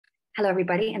Hello,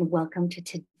 everybody, and welcome to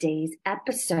today's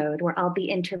episode where I'll be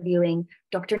interviewing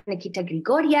Dr. Nikita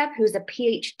Grigoryev, who's a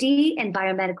PhD in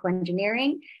biomedical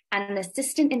engineering and an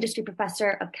assistant industry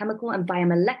professor of chemical and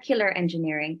biomolecular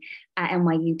engineering at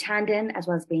NYU Tandon, as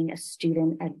well as being a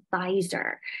student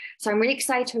advisor. So I'm really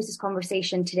excited to host this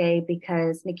conversation today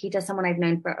because Nikita is someone I've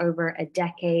known for over a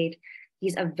decade.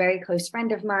 He's a very close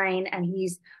friend of mine, and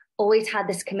he's always had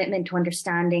this commitment to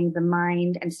understanding the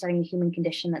mind and studying the human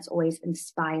condition that's always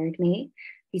inspired me.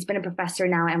 He's been a professor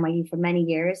now at NYU for many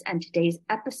years, and today's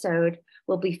episode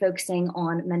will be focusing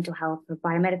on mental health for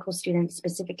biomedical students,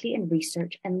 specifically in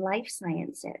research and life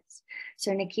sciences.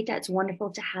 So Nikita, it's wonderful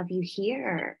to have you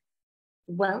here.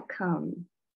 Welcome.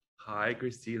 Hi,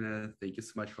 Cristina. Thank you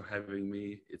so much for having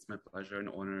me. It's my pleasure and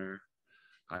honor.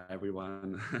 Hi,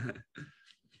 everyone.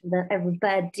 Hello,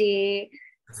 everybody.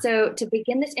 So to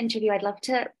begin this interview, I'd love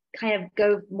to kind of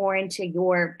go more into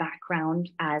your background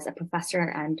as a professor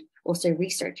and also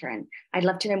researcher. And I'd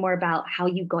love to know more about how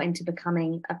you got into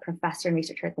becoming a professor and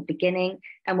researcher at the beginning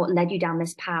and what led you down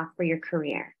this path for your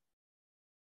career.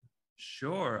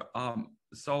 Sure.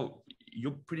 So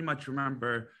you pretty much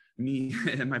remember me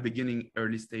in my beginning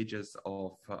early stages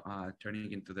of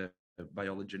turning into the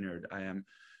biology nerd I am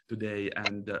today.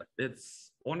 And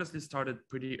it's honestly started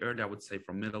pretty early, I would say,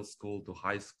 from middle school to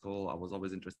high school. I was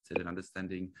always interested in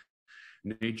understanding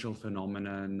natural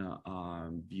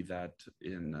phenomenon, be that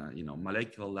in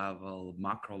molecular level,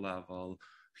 macro level,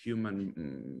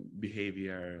 human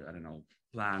behavior, I don't know,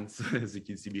 plants, as you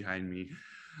can see behind me.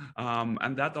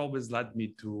 And that always led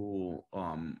me to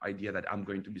idea that I'm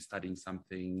going to be studying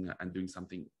something and doing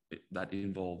something that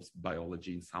involves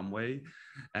biology in some way.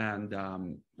 And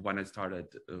when I started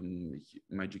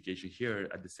my education here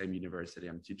at the same university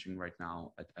I'm teaching right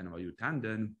now at NYU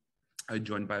Tandon, I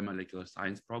joined Biomolecular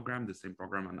Science program, the same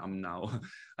program and I'm now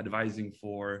advising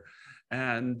for.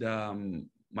 And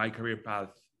my career path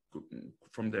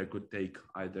from there could take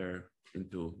either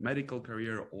into medical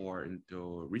career or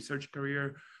into research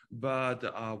career, but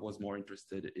I was more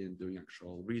interested in doing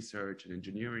actual research and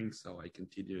engineering, so I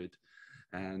continued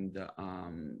and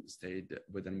stayed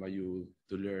with NYU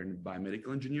to learn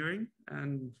biomedical engineering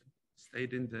and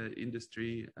stayed in the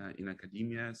industry in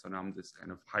academia. So now I'm this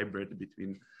kind of hybrid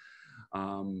between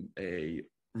a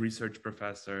research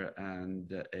professor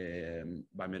and a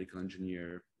biomedical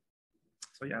engineer.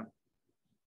 So yeah.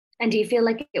 And do you feel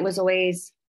like it was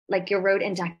always like your road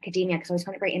into academia? Because I always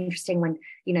find it very interesting when,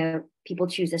 people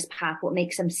choose this path, what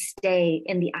makes them stay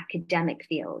in the academic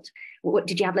field? What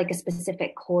did you have like a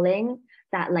specific calling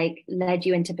that like led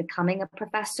you into becoming a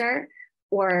professor?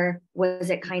 Or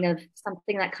was it kind of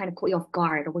something that kind of caught you off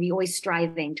guard? Or were you always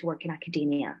striving to work in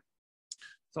academia?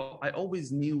 So I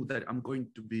always knew that I'm going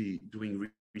to be doing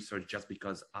research just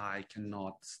because I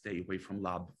cannot stay away from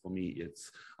lab. For me,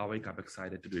 I wake up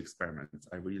excited to do experiments.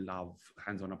 I really love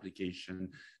hands-on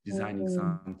application, designing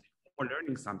something, or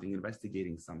learning something,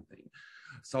 investigating something.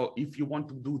 So if you want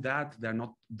to do that, there are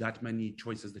not that many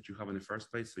choices that you have in the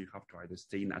first place. So you have to either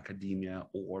stay in academia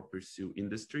or pursue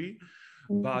industry.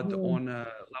 But on a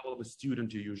level of a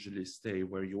student, you usually stay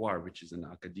where you are, which is in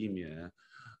academia.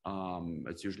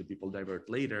 It's usually people divert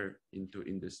later into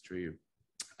industry.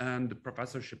 And the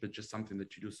professorship is just something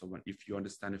that you do. So if you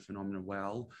understand a phenomenon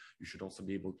well, you should also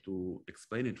be able to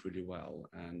explain it really well.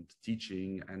 And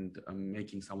teaching and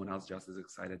making someone else just as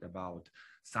excited about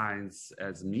science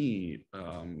as me,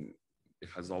 it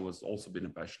has always also been a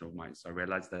passion of mine. So I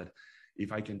realized that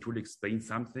if I can truly explain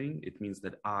something, it means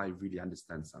that I really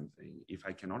understand something. If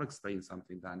I cannot explain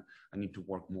something, then I need to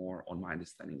work more on my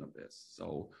understanding of this.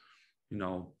 So,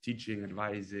 teaching,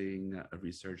 advising,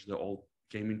 research, they all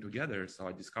came in together. So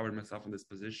I discovered myself in this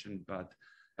position, but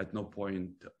at no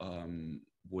point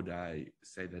would I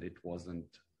say that it wasn't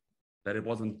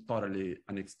totally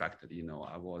unexpected.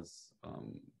 I was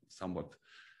somewhat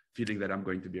feeling that I'm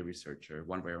going to be a researcher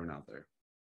one way or another.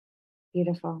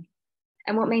 Beautiful.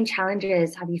 And what main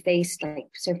challenges have you faced like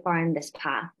so far in this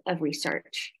path of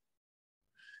research?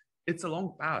 It's a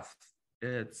long path.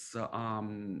 It's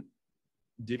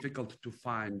difficult to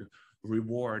find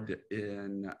reward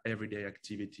in everyday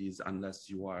activities unless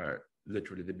you are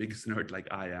literally the biggest nerd like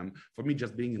I am. For me,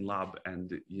 just being in lab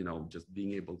and just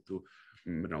being able to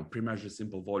pre-measure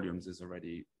simple volumes is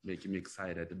already making me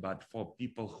excited. But for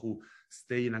people who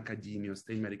stay in academia,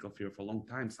 stay in medical field for a long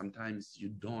time, sometimes you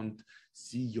don't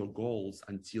see your goals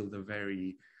until the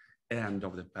very end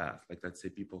of the path. Like, let's say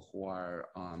people who are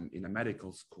in a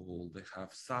medical school, they have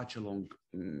such a long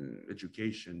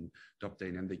education to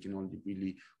obtain, and they can only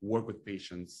really work with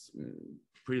patients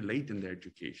pretty late in their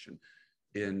education.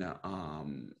 In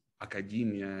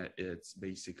academia, it's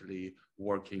basically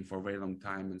working for a very long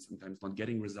time and sometimes not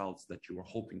getting results that you were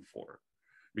hoping for.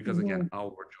 Because again, our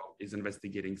job is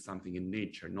investigating something in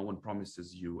nature. No one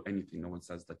promises you anything. No one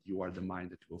says that you are the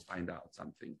mind that will find out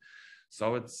something.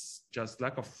 So it's just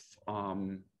lack of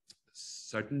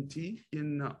certainty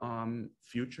in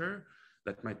future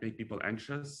that might make people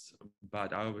anxious.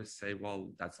 But I always say,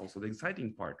 well, that's also the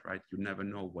exciting part, right? You never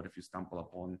know. What if you stumble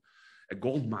upon a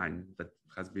gold mine that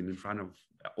has been in front of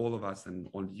all of us and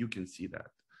only you can see that?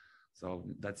 So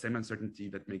that same uncertainty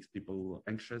that makes people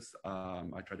anxious,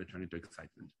 I try to turn into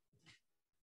excitement.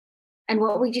 And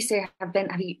what would you say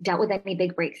have you dealt with any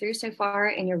big breakthroughs so far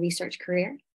in your research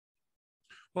career?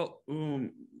 Well,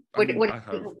 what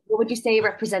would you say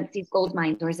represents these gold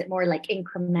mines, or is it more like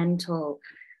incremental,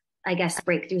 I guess,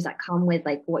 breakthroughs that come with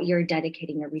like what you're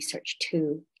dedicating your research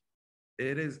to?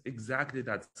 It is exactly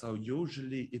that. So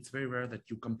usually it's very rare that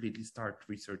you completely start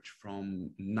research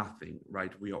from nothing,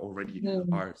 right? We already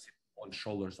are on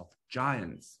shoulders of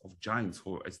giants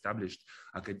who established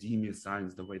academia,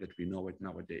 science, the way that we know it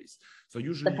nowadays. So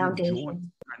usually you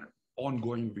join kind of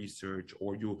ongoing research,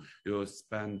 or you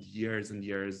spend years and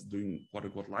years doing quote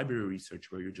unquote library research,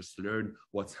 where you just learn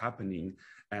what's happening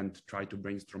and try to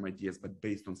brainstorm ideas, but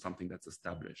based on something that's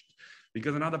established.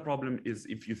 Because another problem is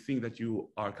if you think that you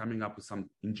are coming up with some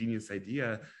ingenious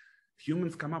idea,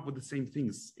 humans come up with the same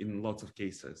things in lots of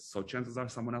cases. So chances are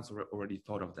someone else already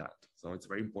thought of that. So it's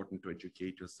very important to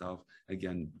educate yourself.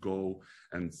 Again, go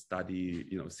and study,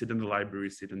 sit in the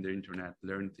library, sit on the internet,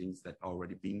 learn things that are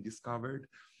already being discovered.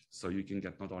 So you can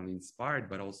get not only inspired,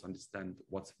 but also understand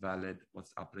what's valid,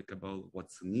 what's applicable,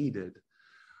 what's needed.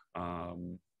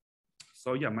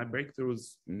 So yeah, my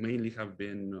breakthroughs mainly have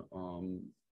been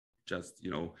just,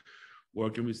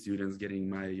 working with students, getting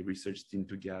my research team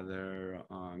together,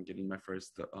 getting my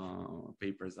first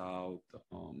papers out.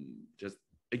 Just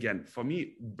again, for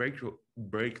me,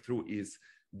 breakthrough is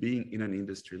being in an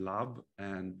industry lab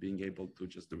and being able to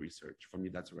just do research. For me,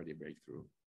 that's already a breakthrough.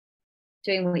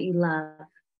 Doing what you love.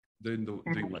 Doing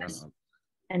what I love.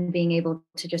 And being able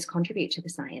to just contribute to the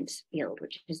science field,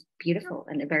 which is beautiful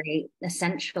and very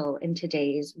essential in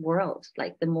today's world.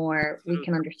 Like the more we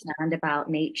can understand about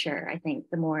nature, I think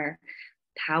the more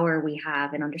power we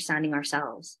have in understanding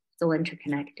ourselves. It's all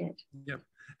interconnected. Yeah.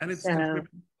 And it's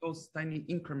those tiny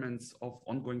increments of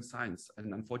ongoing science.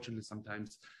 And unfortunately,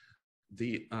 sometimes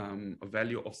the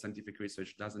value of scientific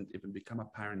research doesn't even become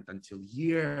apparent until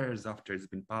years after it's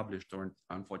been published, or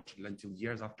unfortunately until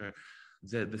years after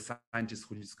the scientist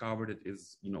who discovered it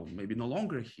is, maybe no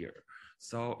longer here.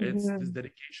 So it's this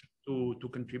dedication to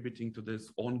contributing to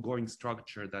this ongoing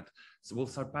structure that will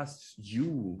surpass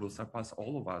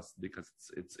all of us, because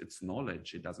it's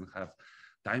knowledge. It doesn't have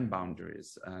time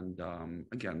boundaries. And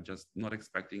again, just not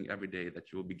expecting every day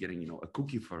that you will be getting, a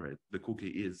cookie for it. The cookie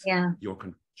is your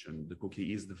contribution. The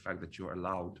cookie is the fact that you're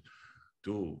allowed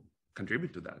to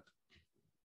contribute to that.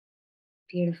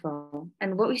 Beautiful.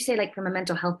 And what would you say, like from a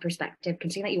mental health perspective,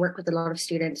 considering that you work with a lot of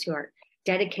students who are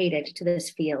dedicated to this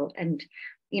field and,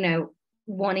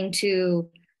 wanting to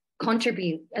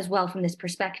contribute as well from this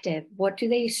perspective, what do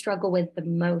they struggle with the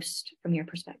most from your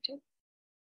perspective?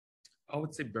 I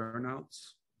would say burnout,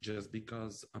 just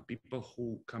because people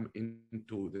who come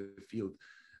into the field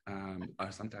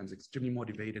are sometimes extremely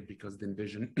motivated because they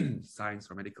envision science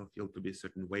or medical field to be a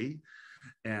certain way,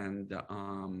 and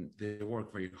they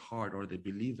work very hard, or they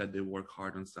believe that they work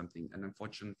hard on something. And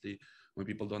unfortunately, when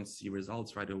people don't see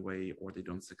results right away, or they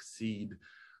don't succeed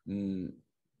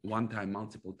one time,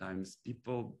 multiple times,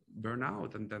 people burn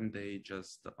out, and then they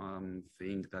just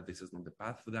think that this is not the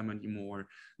path for them anymore.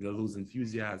 They lose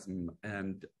enthusiasm.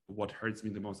 And what hurts me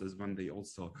the most is when they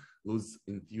also lose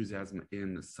enthusiasm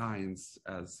in science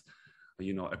as,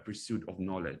 a pursuit of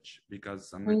knowledge.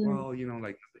 Because I'm like, well,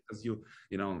 because you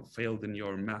failed in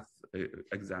your math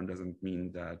exam doesn't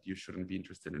mean that you shouldn't be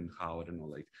interested in how,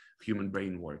 human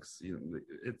brain works.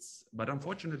 But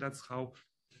unfortunately, that's how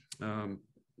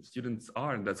students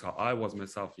are, and that's how I was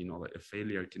myself. A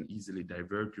failure can easily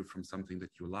divert you from something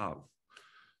that you love.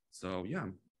 So yeah,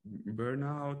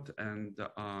 burnout and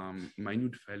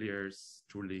minute failures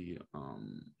truly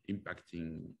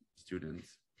impacting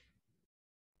students.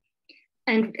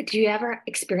 And do you ever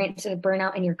experience a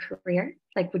burnout in your career?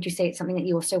 Like, would you say it's something that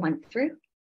you also went through?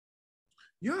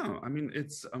 Yeah, I mean,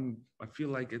 it's I feel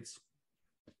like it's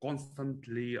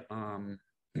constantly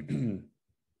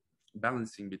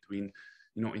balancing between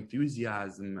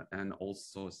enthusiasm and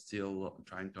also still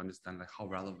trying to understand how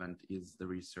relevant is the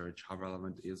research, how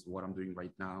relevant is what I'm doing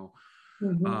right now.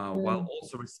 while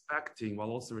also respecting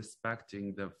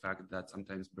the fact that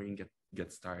sometimes brain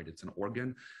gets tired. It's an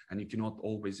organ, and you cannot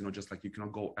always, just like you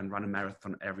cannot go and run a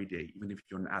marathon every day, even if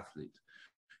you're an athlete.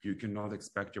 You cannot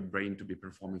expect your brain to be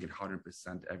performing at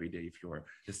 100% every day if you're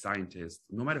a scientist,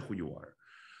 no matter who you are.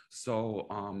 So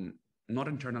not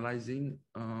internalizing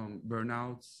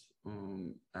burnouts,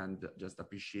 and just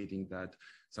appreciating that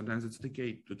sometimes it's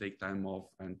okay to take time off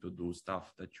and to do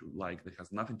stuff that you like, that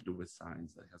has nothing to do with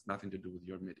science, that has nothing to do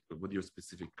with your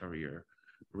specific career.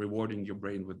 Rewarding your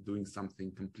brain with doing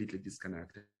something completely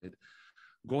disconnected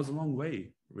goes a long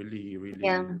way. Really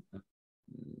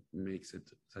makes it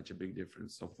such a big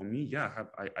difference. So for me,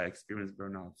 I experience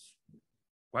burnouts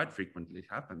quite frequently. It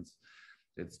happens.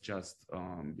 It's just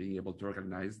being able to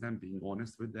recognize them, being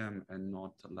honest with them, and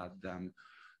not let them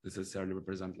necessarily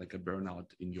represent like a burnout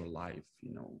in your life,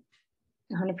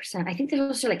 100%. I think there's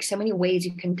also like so many ways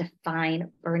you can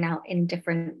define burnout in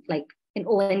different, like in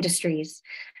all industries.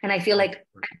 And I feel like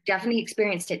I've definitely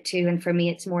experienced it too. And for me,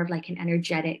 it's more of like an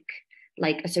energetic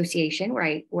like association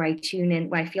where I tune in,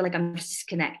 where I feel like I'm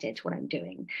disconnected to what I'm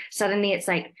doing. Suddenly it's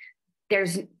like,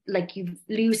 there's like, you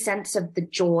lose sense of the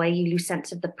joy, you lose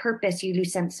sense of the purpose, you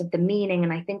lose sense of the meaning.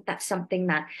 And I think that's something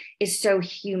that is so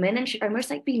human and should almost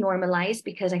like be normalized,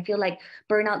 because I feel like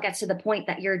burnout gets to the point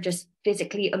that you're just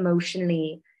physically,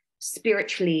 emotionally,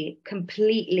 spiritually,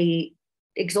 completely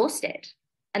exhausted,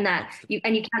 and that you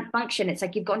can't function. It's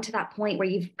like you've gotten to that point where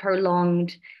you've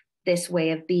prolonged this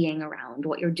way of being around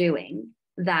what you're doing,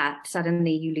 that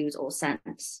suddenly you lose all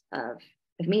sense of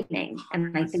meaning.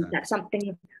 And I think that's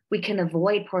something we can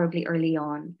avoid probably early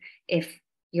on if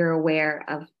you're aware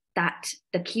of that,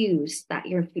 the cues that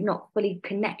you're not fully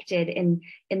connected in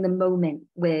the moment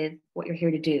with what you're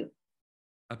here to do.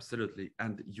 Absolutely.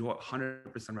 And you're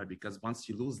 100% right, because once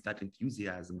you lose that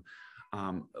enthusiasm,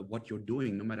 what you're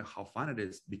doing, no matter how fun it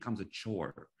is, becomes a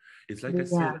chore. It's like I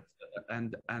said,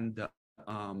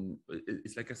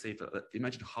 it's like I say,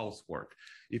 imagine housework.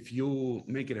 If you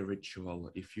make it a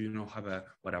ritual, if you have a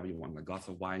whatever you want, a glass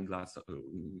of wine,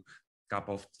 cup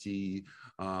of tea,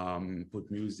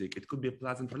 put music, it could be a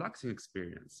pleasant, relaxing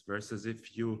experience. Versus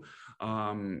if you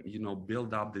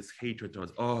build up this hatred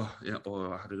towards I have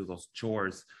to do those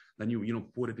chores, then you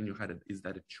put it in your head, is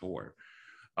that a chore?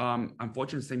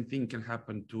 Unfortunately, same thing can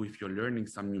happen too if you're learning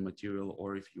some new material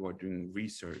or if you are doing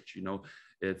research.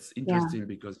 It's interesting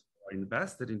because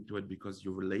invested into it, because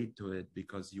you relate to it,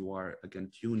 because you are again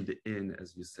tuned in,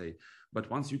 as you say. But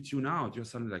once you tune out, you're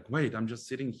suddenly like, wait, I'm just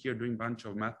sitting here doing a bunch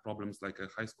of math problems like a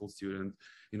high school student,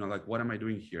 like, what am I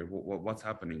doing here? What's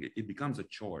happening? It becomes a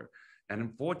chore. And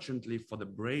unfortunately for the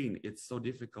brain, it's so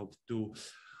difficult to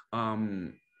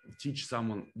teach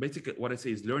someone. Basically what I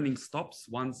say is learning stops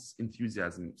once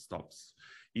enthusiasm stops.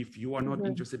 If you are not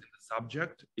interested in the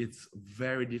subject, it's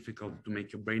very difficult to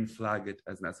make your brain flag it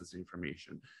as necessary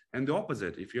information. And the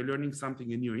opposite, if you're learning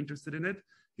something and you're interested in it,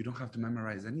 you don't have to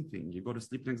memorize anything. You go to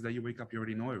sleep, next day you wake up, you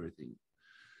already know everything.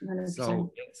 100%.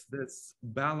 So it's this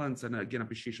balance and again,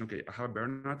 appreciation. Okay, I have a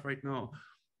burnout right now.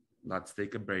 Let's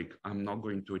take a break. I'm not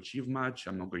going to achieve much.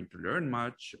 I'm not going to learn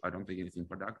much. I don't think anything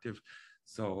productive.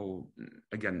 So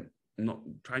again, not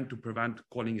trying to prevent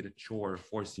calling it a chore,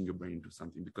 forcing your brain to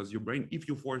something, because your brain, if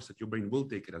you force it, your brain will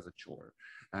take it as a chore.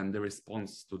 And the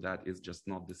response to that is just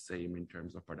not the same in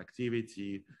terms of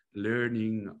productivity,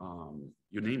 learning,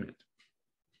 you name it.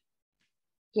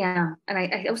 Yeah. And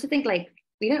I also think like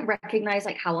we don't recognize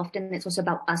like how often it's also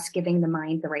about us giving the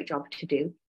mind the right job to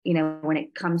do, when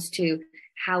it comes to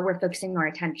how we're focusing our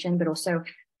attention, but also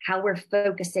how we're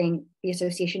focusing the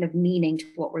association of meaning to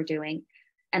what we're doing.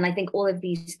 And I think all of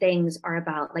these things are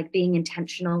about like being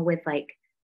intentional with like,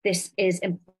 this is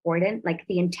important. Like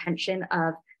the intention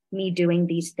of me doing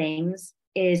these things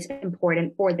is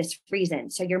important for this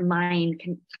reason. So your mind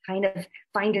can kind of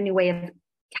find a new way of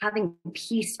having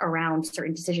peace around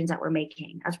certain decisions that we're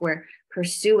making as we're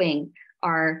pursuing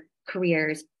our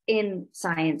careers in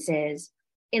sciences,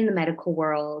 in the medical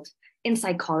world, in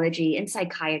psychology, in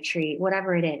psychiatry,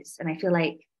 whatever it is. And I feel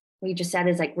like what you just said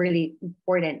is like really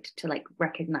important to like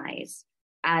recognize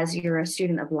as you're a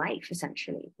student of life,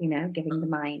 essentially, giving the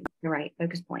mind the right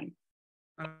focus point.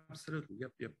 Absolutely.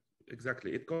 Yep.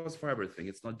 Exactly. It goes for everything.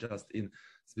 It's not just in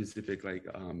specific, like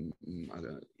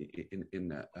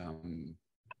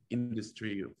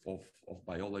industry of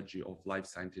biology, of life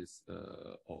scientists,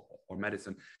 or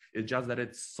medicine. It's just that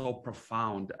it's so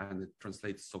profound and it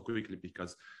translates so quickly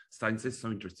because science is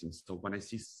so interesting. So when I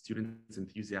see students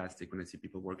enthusiastic, when I see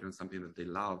people working on something that they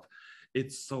love,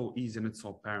 it's so easy and it's so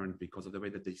apparent because of the way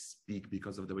that they speak,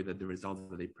 because of the way that the results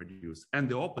that they produce. And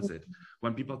the opposite,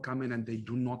 when people come in and they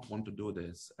do not want to do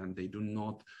this and they do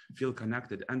not feel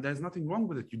connected, and there's nothing wrong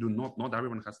with it. You do not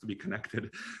everyone has to be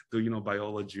connected to, you know,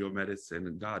 biology or medicine.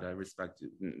 And God, I respect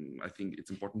it. I think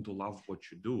it's important to love what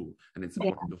you do, and it's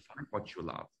important to find what you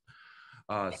love.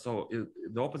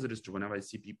 The opposite is true. Whenever I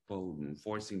see people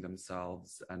forcing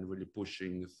themselves and really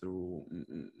pushing through,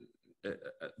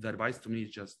 the advice to me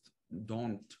is just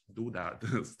don't do that.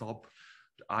 Stop.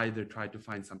 Either try to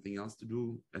find something else to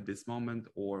do at this moment,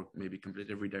 or maybe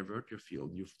completely redivert your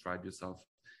field. You've tried yourself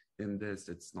in this.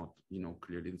 It's not, you know,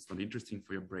 clearly it's not interesting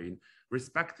for your brain.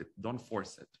 Respect it. Don't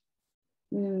force it.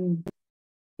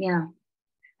 Yeah.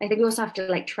 I think we also have to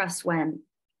like trust when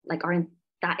like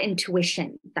that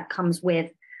intuition that comes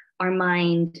with our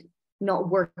mind not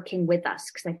working with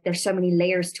us, because like there's so many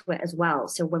layers to it as well.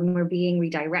 So when we're being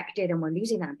redirected and we're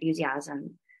losing that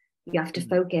enthusiasm, you have to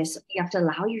focus, you have to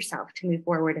allow yourself to move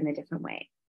forward in a different way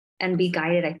and be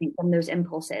guided, I think, from those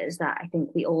impulses that I think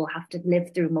we all have to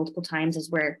live through multiple times as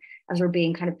we're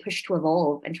being kind of pushed to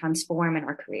evolve and transform in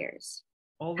our careers.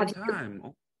 All the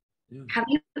time. Have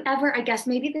you ever, I guess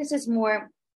maybe this is more,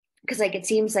 because like it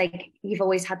seems like you've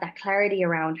always had that clarity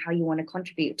around how you want to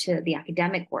contribute to the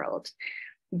academic world,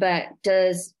 but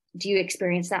do you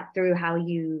experience that through how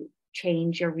you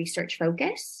change your research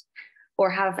focus, or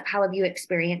how have you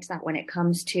experienced that when it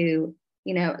comes to,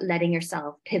 you know, letting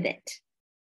yourself pivot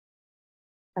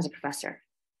as a professor?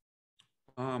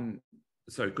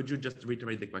 Sorry, could you just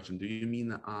reiterate the question? Do you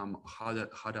mean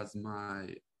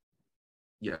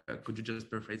could you just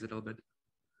paraphrase it a little bit?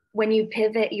 When you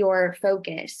pivot your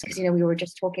focus, because, you know, we were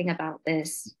just talking about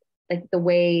this, like the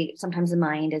way sometimes the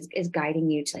mind is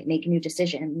guiding you to like make new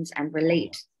decisions and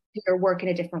relate to your work in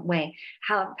a different way.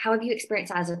 How have you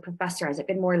experienced that as a professor? Has it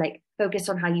been more like focused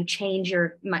on how you change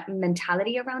your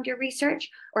mentality around your research,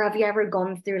 or have you ever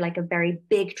gone through like a very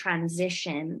big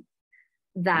transition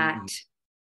that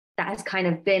has kind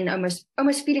of been almost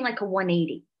feeling like a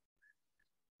 180?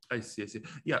 I see.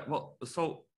 Yeah, well,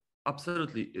 so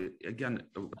absolutely. Again,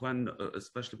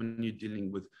 especially when you're dealing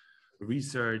with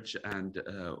research and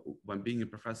when being a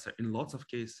professor, in lots of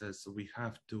cases, we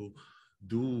have to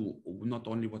do not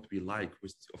only what we like,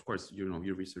 which of course, you know,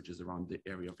 your research is around the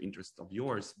area of interest of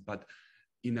yours, but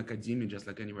in academia, just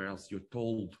like anywhere else, you're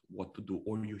told what to do,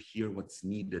 or you hear what's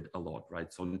needed a lot,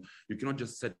 right? So you cannot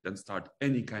just sit and start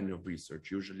any kind of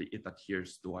research. Usually it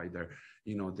adheres to either,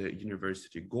 you know, the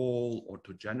university goal or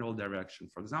to general direction.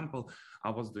 For example,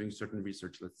 I was doing certain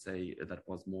research, let's say, that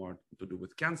was more to do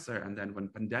with cancer. And then when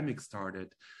pandemic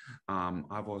started,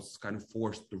 I was kind of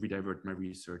forced to redivert my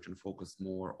research and focus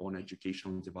more on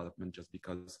educational development, just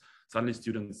because suddenly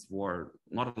students were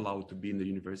not allowed to be in the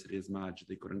university as much.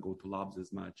 They couldn't go to labs as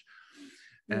much.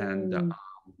 And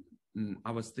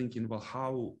I was thinking, well,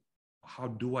 how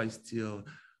do I still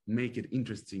make it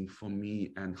interesting for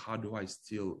me, and how do I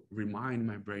still remind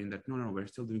my brain that no, we're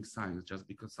still doing science. Just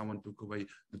because someone took away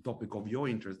the topic of your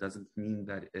interest doesn't mean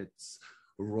that it's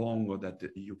wrong, or that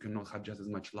you cannot have just as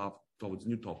much love towards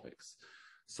new topics.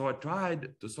 So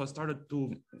I started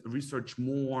to research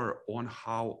more on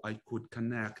how I could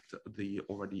connect the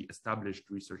already established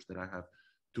research that I have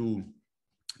to,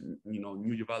 you know,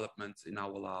 new developments in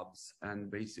our labs, and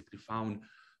basically found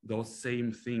those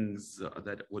same things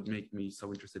that would make me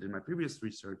so interested in my previous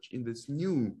research in this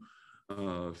new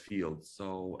field.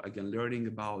 So again, learning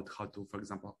about how to, for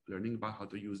example,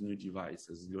 use new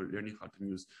devices, learning how to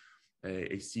use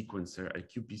a sequencer, a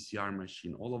qPCR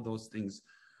machine, all of those things.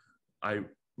 I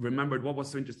remembered what was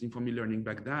so interesting for me learning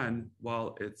back then.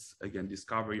 Well, it's again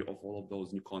discovery of all of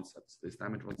those new concepts. This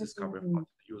time it was discovery of how to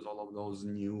use all of those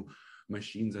new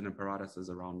machines and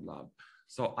apparatuses around lab.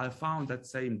 So I found that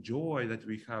same joy that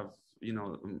we have, you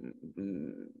know,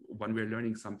 when we're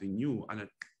learning something new, and it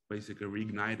basically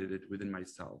reignited it within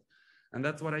myself. And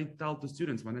that's what I tell to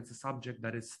students when it's a subject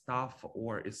that is tough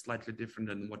or is slightly different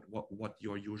than what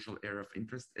your usual area of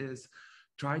interest is.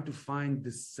 Try to find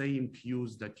the same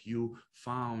cues that you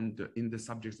found in the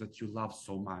subjects that you love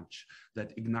so much,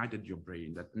 that ignited your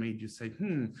brain, that made you say,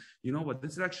 you know what,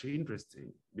 this is actually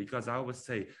interesting. Because I always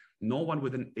say, no one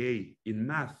with an A in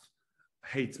math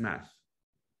hates math.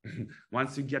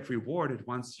 Once you get rewarded,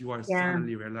 once you are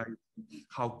suddenly realize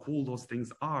how cool those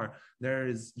things are,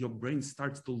 your brain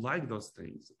starts to like those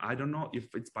things. I don't know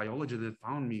if it's biology that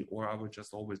found me, or I was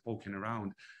just always poking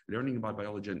around learning about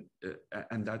biology,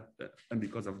 and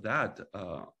because of that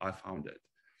I found it.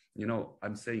 You know,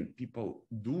 I'm saying people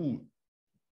do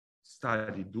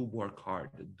study, do work hard,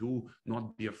 do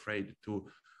not be afraid to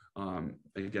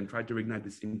again, try to reignite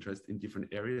this interest in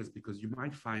different areas, because you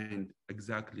might find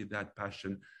exactly that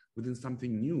passion within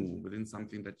something new, within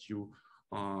something that you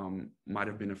might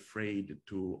have been afraid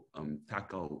to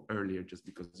tackle earlier just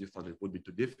because you thought it would be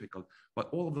too difficult. But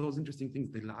all of those interesting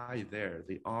things, they lie there,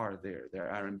 they are there, they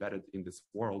are embedded in this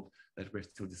world that we're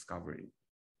still discovering.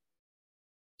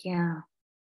 Yeah.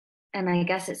 And I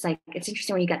guess it's like, it's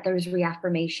interesting when you get those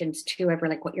reaffirmations too, over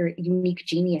like what your unique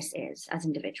genius is as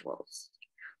individuals.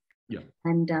 Yeah.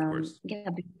 And yeah,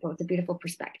 beautiful. It's a beautiful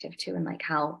perspective too, and like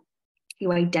how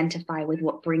you identify with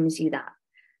what brings you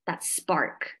that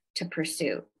spark to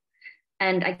pursue.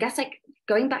 And I guess like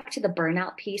going back to the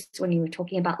burnout piece, when you were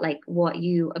talking about like what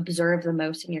you observe the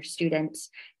most in your students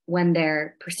when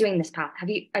they're pursuing this path, have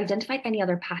you identified any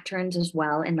other patterns as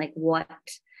well, and like what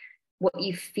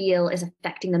you feel is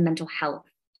affecting the mental health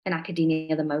in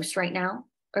academia the most right now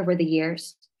over the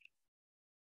years?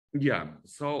 Yeah,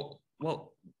 so,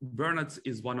 well, burnout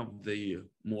is one of the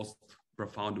most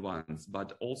profound ones,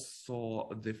 but also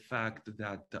the fact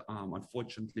that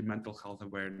unfortunately mental health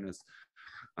awareness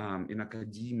in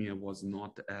academia was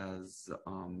not as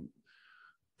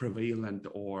prevalent,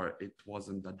 or it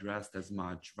wasn't addressed as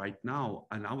much right now.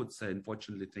 And I would say,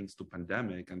 unfortunately, thanks to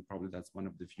pandemic, and probably that's one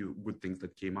of the few good things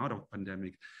that came out of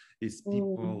pandemic, is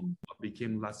people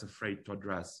became less afraid to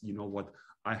address, you know what,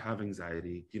 I have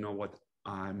anxiety, you know what,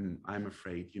 I'm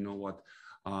afraid, you know what,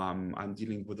 I'm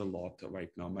dealing with a lot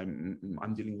right now,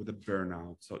 I'm dealing with a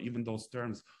burnout. So even those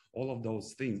terms, all of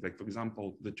those things, like for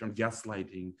example, the term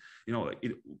gaslighting, you know,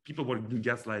 people were doing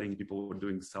gaslighting, people were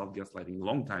doing self-gaslighting a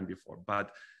long time before,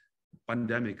 but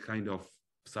pandemic kind of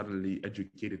suddenly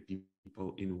educated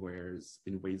people in ways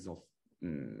of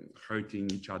hurting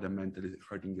each other mentally,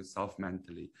 hurting yourself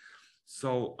mentally.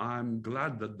 So I'm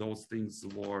glad that those things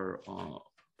were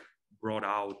brought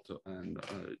out and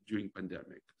during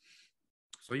pandemic.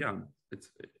 So yeah,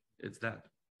 it's that.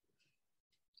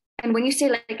 And when you say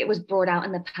like it was brought out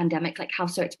in the pandemic, like how,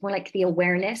 so it's more like the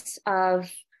awareness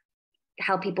of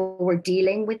how people were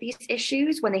dealing with these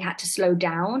issues when they had to slow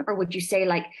down, or would you say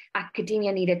like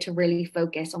academia needed to really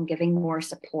focus on giving more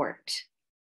support?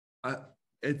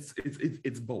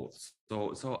 It's both.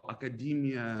 So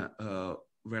academia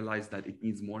realized that it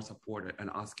needs more support, and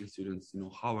asking students, you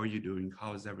know, how are you doing?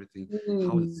 How is everything?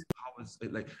 How is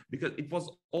it, like, because it was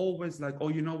always like, oh,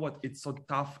 you know what, it's so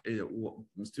tough.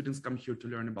 Students come here to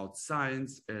learn about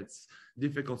science. It's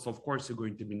difficult. So of course you're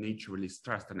going to be naturally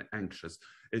stressed and anxious.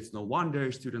 It's no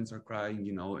wonder students are crying,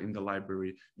 you know, in the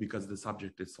library because the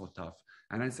subject is so tough.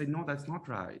 And I say, no, that's not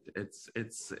right.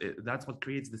 That's what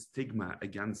creates the stigma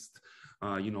against,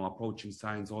 you know, approaching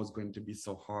science. Oh, it's going to be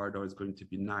so hard, or it's going to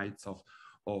be nights of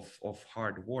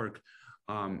hard work.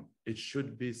 It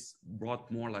should be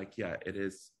brought more like, yeah, it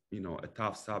is, you know, a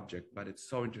tough subject, but it's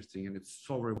so interesting and it's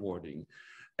so rewarding.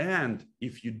 And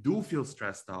if you do feel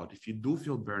stressed out, if you do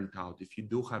feel burnt out, if you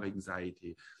do have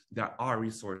anxiety, there are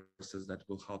resources that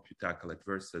will help you tackle it,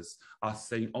 versus us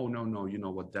saying, oh, no, you know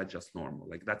what, that's just normal.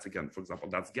 Like that's, again, for example,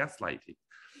 that's gaslighting.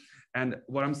 And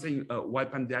what I'm saying, why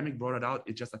pandemic brought it out,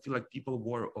 it just, I feel like people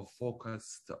were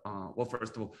focused, well,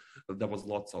 first of all, there was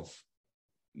lots of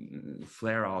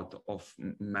flare out of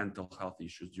mental health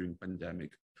issues during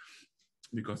pandemic,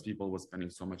 because people were spending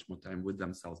so much more time with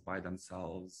themselves, by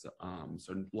themselves.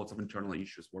 So lots of internal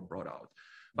issues were brought out.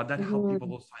 But that helped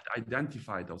people also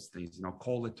identify those things, you know,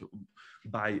 call it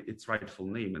by its rightful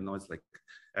name. And now it's like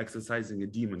exercising a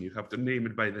demon. You have to name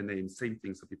it by the name, same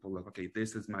thing. So people are like, okay,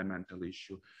 this is my mental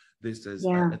issue. This is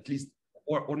at least,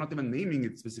 or not even naming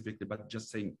it specifically, but just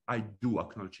saying, I do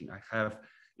acknowledging, I have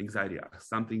anxiety,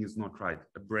 something is not right.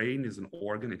 A brain is an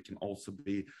organ. It can also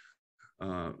be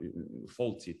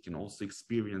faulty. It can also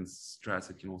experience stress.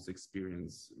 It can also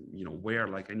experience, you know, wear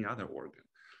like any other organ.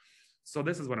 So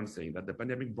this is what I'm saying, that the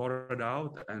pandemic brought it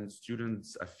out, and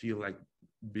students, I feel like,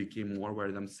 became more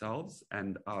aware themselves,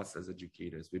 and us as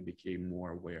educators, we became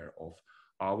more aware of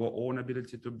our own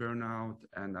ability to burn out,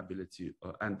 and ability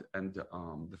and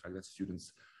the fact that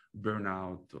students burn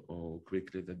out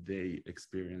quickly, that they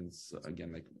experience,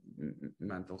 again, like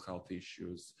mental health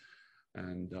issues.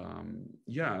 And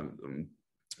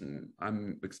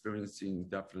I'm experiencing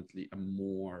definitely a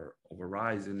more of a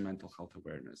rise in mental health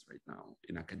awareness right now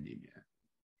in academia.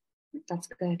 That's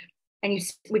good. And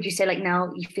would you say like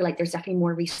now you feel like there's definitely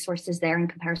more resources there in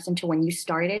comparison to when you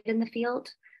started in the field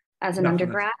as an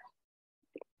undergrad?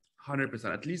 100%.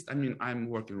 At least, I mean, I'm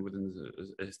working within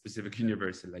a specific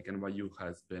university, like NYU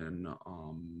has been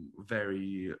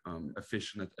very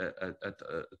efficient at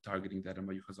targeting that.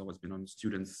 NYU has always been on the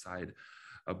student side.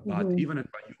 But even if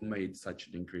you made such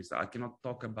an increase, I cannot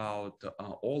talk about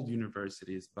all the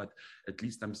universities, but at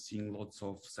least I'm seeing lots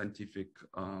of scientific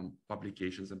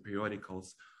publications and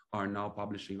periodicals are now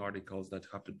publishing articles that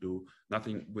have to do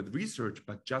nothing with research,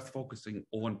 but just focusing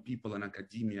on people in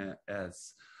academia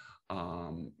as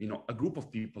a group of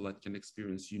people that can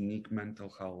experience unique mental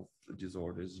health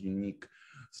disorders, unique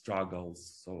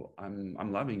struggles. So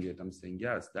I'm loving it. I'm saying,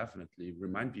 yes, definitely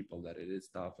remind people that it is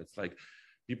tough. It's like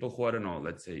people who, I don't know,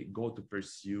 let's say go to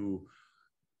pursue,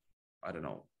 I don't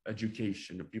know,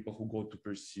 education, people who go to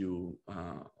pursue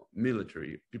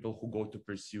military, people who go to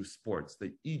pursue sports,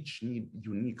 they each need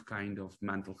unique kind of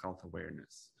mental health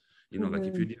awareness. Like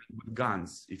if you're dealing with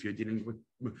guns, if you're dealing with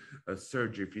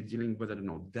surgery, if you're dealing with, I don't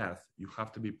know, death, you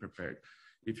have to be prepared.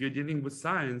 If you're dealing with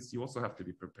science, you also have to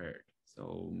be prepared.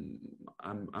 So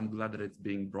I'm glad that it's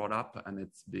being brought up, and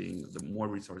the more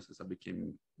resources are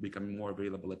becoming more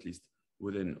available, at least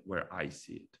within where I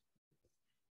see it.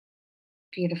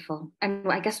 Beautiful.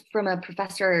 And I guess from a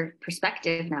professor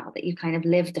perspective, now that you kind of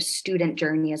lived the student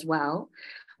journey as well,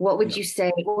 what would you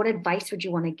say, what advice would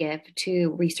you want to give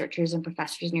to researchers and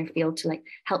professors in your field to like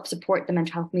help support the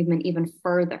mental health movement even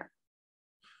further?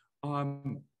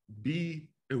 Be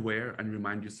aware and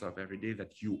remind yourself every day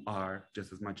that you are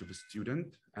just as much of a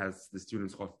student as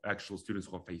the actual students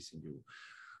who are facing you.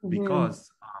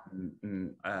 Because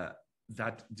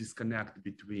that disconnect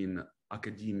between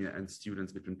academia and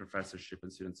students, between professorship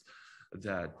and students,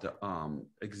 that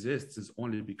exists is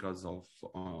only because of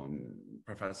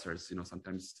professors,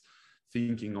 sometimes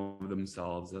thinking of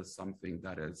themselves as something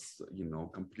that is,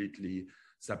 completely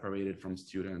separated from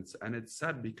students. And it's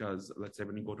sad because, let's say,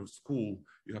 when you go to school,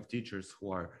 you have teachers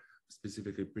who are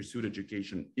specifically pursued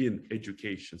education in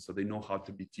education, so they know how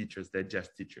to be teachers. They're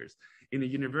just teachers. In a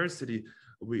university,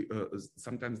 we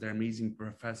sometimes there are amazing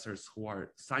professors who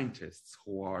are scientists,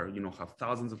 who are have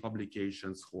thousands of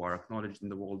publications, who are acknowledged in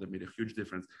the world, that made a huge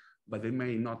difference, but they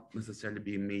may not necessarily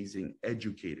be amazing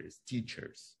educators,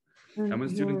 teachers. And when a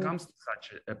student comes to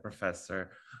such a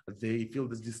professor, they feel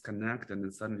this disconnect, and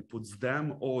then suddenly puts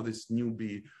them or this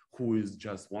newbie who is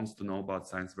just wants to know about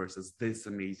science versus this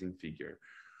amazing figure.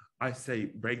 I say,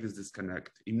 break this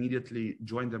disconnect, immediately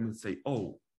join them and say,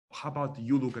 oh, how about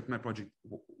you look at my project?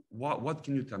 What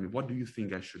can you tell me? What do you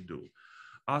think I should do?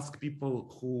 Ask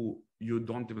people who you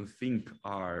don't even think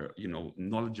are,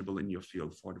 knowledgeable in your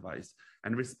field for advice,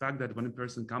 and respect that when a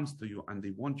person comes to you and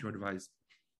they want your advice,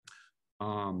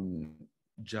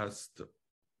 just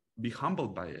be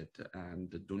humbled by it, and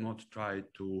do not try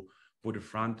to put a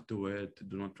front to it.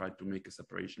 Do not try to make a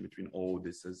separation between, oh,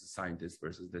 this is a scientist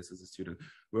versus this is a student.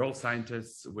 We're all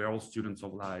scientists. We're all students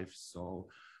of life. So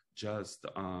just,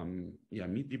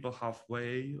 meet people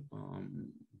halfway,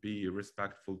 be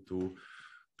respectful to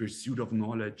pursuit of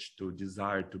knowledge, to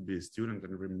desire to be a student,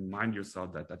 and remind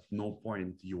yourself that at no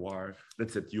point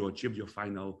that's it, you achieved your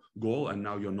final goal and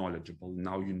now you're knowledgeable,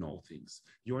 now you know things.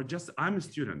 You're just, I'm a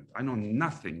student, I know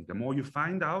nothing. The more you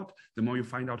find out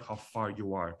how far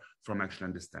you are from actually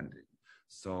understanding.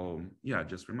 So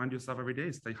just remind yourself every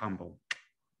day, stay humble.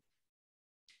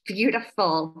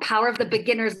 Beautiful. Power of the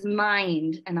beginner's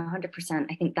mind. And 100%,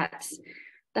 I think that's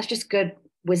just good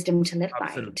wisdom to live by.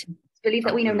 To believe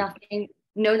that we know nothing,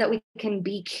 know that we can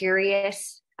be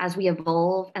curious as we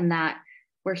evolve, and that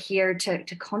we're here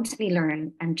to constantly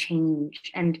learn and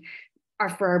change, and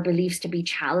for our beliefs to be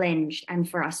challenged, and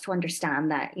for us to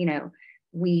understand that,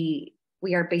 we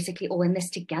are basically all in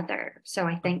this together. So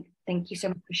I thank you so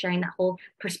much for sharing that whole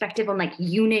perspective on like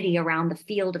unity around the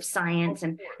field of science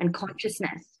and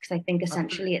consciousness, because I think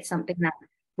essentially it's something that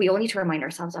we all need to remind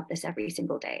ourselves of this every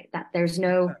single day, that there's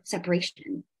no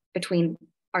separation between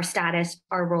our status,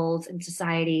 our roles in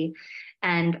society,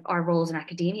 and our roles in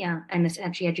academia. And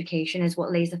essentially education is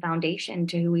what lays the foundation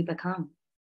to who we become.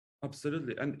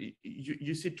 Absolutely. And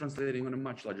you see translating on a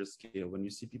much larger scale when you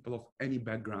see people of any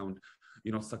background,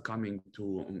 succumbing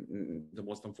to the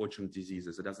most unfortunate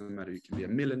diseases. It doesn't matter. You can be a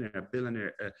millionaire, a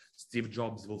billionaire. Steve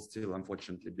Jobs will still,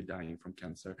 unfortunately, be dying from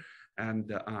cancer.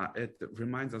 And it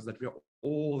reminds us that we are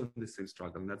all in the same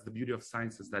struggle. And that's the beauty of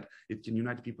science, is that it can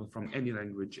unite people from any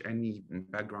language, any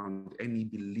background, any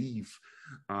belief.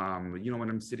 When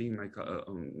I'm sitting, like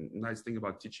nice thing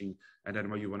about teaching at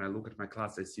NYU, when I look at my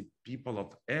class, I see people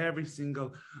of every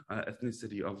single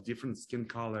ethnicity, of different skin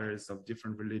colors, of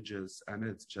different religions. And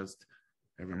it's just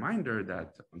a reminder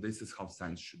that this is how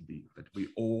science should be, that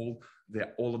all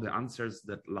of the answers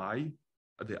that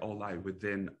they all lie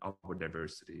within our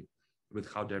diversity,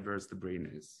 with how diverse the brain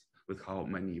is, with how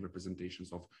many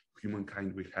representations of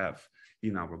humankind we have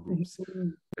in our groups.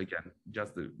 Again,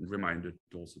 just a reminder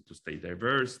to also to stay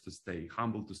diverse, to stay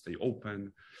humble, to stay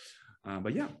open.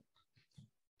 But yeah.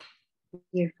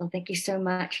 Beautiful. Thank you so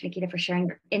much, Nikita, for sharing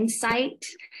your insight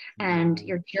and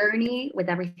your journey with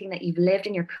everything that you've lived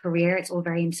in your career. It's all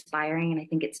very inspiring. And I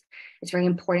think it's very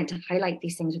important to highlight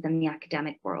these things within the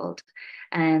academic world.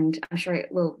 And I'm sure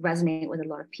it will resonate with a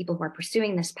lot of people who are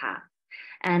pursuing this path.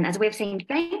 And as a way of saying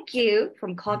thank you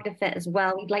from CogniFit as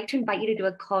well, we'd like to invite you to do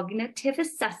a cognitive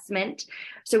assessment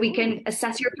so we can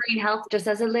assess your brain health just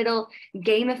as a little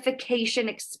gamification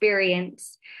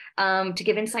experience to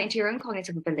give insight into your own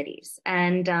cognitive abilities.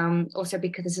 And also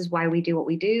because this is why we do what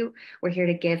we do, we're here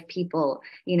to give people,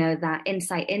 that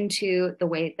insight into the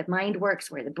way the mind works,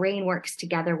 where the brain works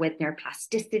together with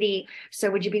neuroplasticity.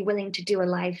 So would you be willing to do a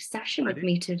live session with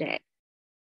me today?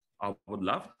 I would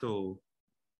love to.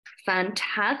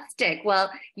 Fantastic.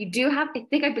 Well, you do have,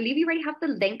 I believe you already have the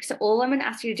link. So all I'm going to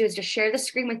ask you to do is just share the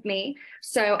screen with me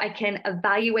so I can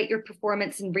evaluate your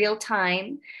performance in real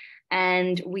time.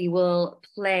 And we will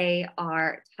play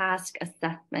our task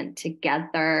assessment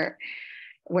together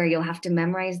where you'll have to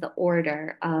memorize the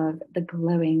order of the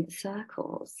glowing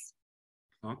circles.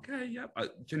 Okay, yeah.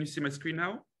 Can you see my screen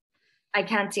now? I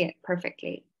can see it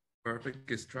perfectly. Perfect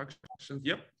instructions.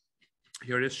 Yep.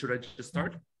 Here it is. Should I just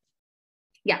start?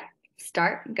 Yeah,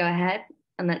 start. Go ahead.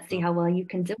 And let's see how well you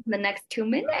can do in the next 2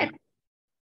 minutes.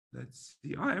 Let's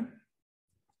see. I am.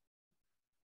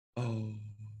 Oh.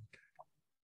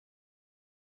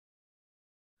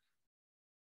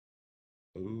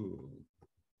 Oh.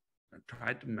 I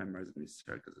tried to memorize as many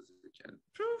circles as I can.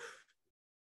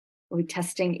 Are we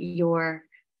testing your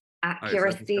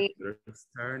accuracy?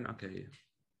 Turn. Okay.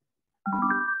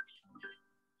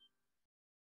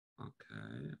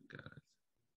 Okay, got it.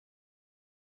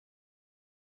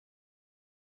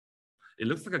 It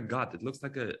looks like a gut. It looks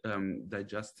like a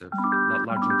digestive,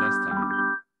 large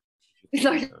intestine.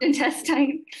 Large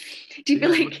intestine. Do you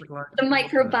feel like the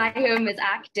microbiome is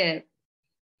active?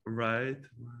 Right.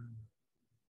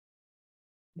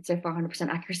 So far, 100%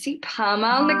 accuracy. Come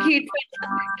on, Nikita.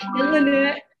 Killing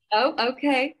it. Oh,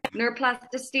 okay.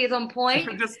 Neuroplasticity is on point.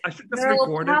 I should just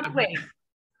record it.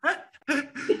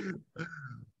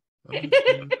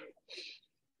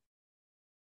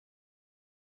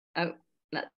 Oh,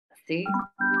 let's see.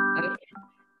 Okay.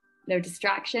 No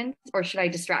distractions, or should I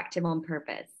distract him on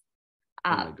purpose?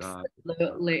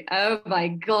 Absolutely. Oh my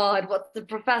God, what's the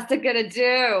professor gonna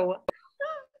do?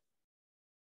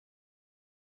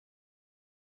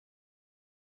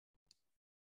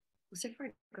 So far,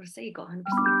 I've got to say you got 100%.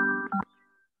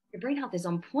 Your brain health is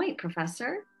on point,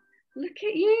 Professor. Look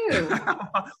at you.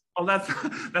 Oh, that's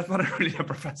not really a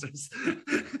professor's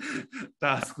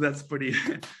task. That's pretty.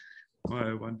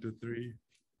 1, 2, 3.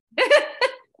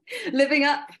 living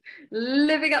up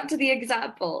to the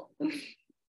example.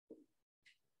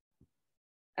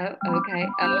 Oh, okay.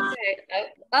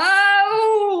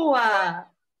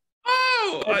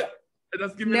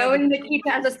 Knowing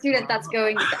Nikita as a student, that's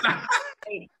going.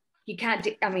 You can't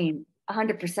do.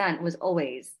 100% was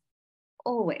always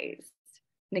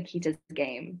Nikita's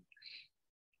game.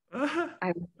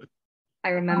 I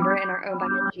remember in our own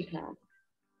biology class.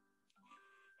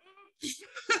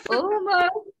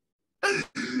 Almost.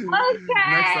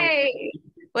 Okay.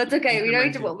 Well, it's okay. We don't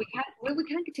need to. Well, we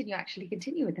can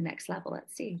continue with the next level.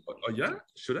 Let's see. Oh yeah,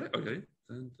 should I? Okay.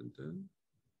 Dun, dun, dun.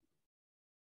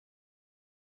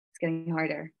 It's getting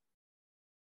harder.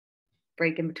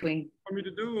 Break in between. What me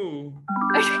to do?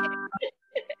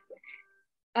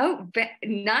 Oh,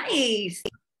 nice.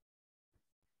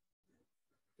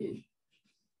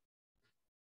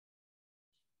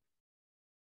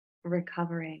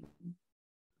 Recovering.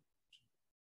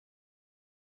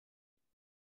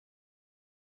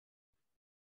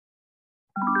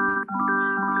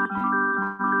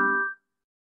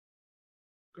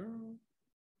 Girl.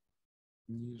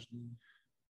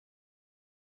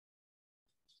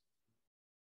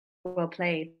 Well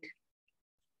played.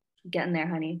 Getting there,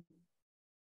 honey.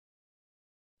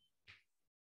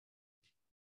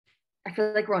 I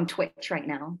feel like we're on Twitch right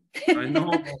now. I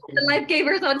know. The life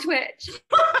gavers on Twitch.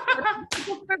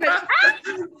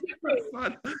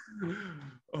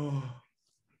 Oh.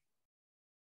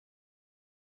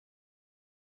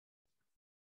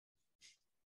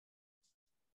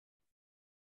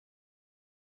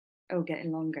 Oh,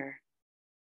 getting longer.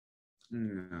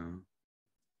 No.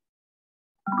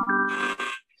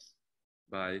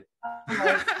 Bye.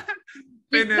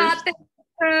 Finished.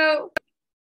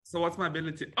 So what's my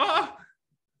ability? Oh,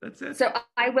 that's it. So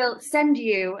I will send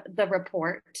you the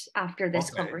report after this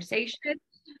conversation,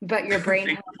 but your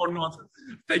brain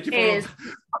Thank you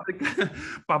for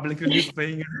publicly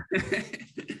displaying.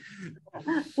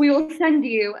 We will send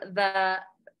you the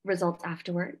results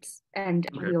afterwards, and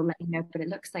Okay. we'll let you know what it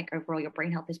looks like. Overall, your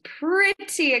brain health is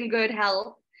pretty in good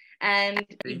health, and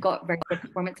you've got very good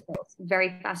performance skills,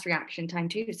 very fast reaction time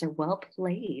too. So well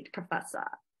played, Professor.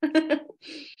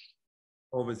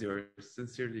 Always yours,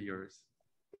 sincerely yours.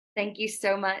 Thank you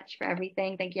so much for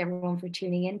everything. Thank you everyone for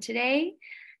tuning in today.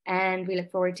 And we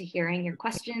look forward to hearing your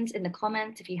questions in the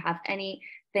comments. If you have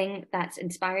anything that's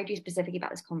inspired you specifically about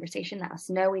this conversation, let us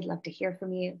know. We'd love to hear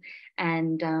from you.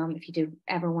 And if you do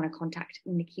ever want to contact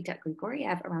Nikita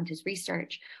Grigoryev around his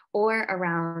research or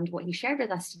around what he shared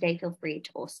with us today, feel free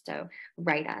to also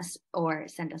write us or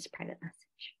send us a private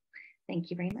message. Thank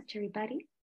you very much, everybody.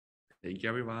 Thank you,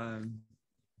 everyone.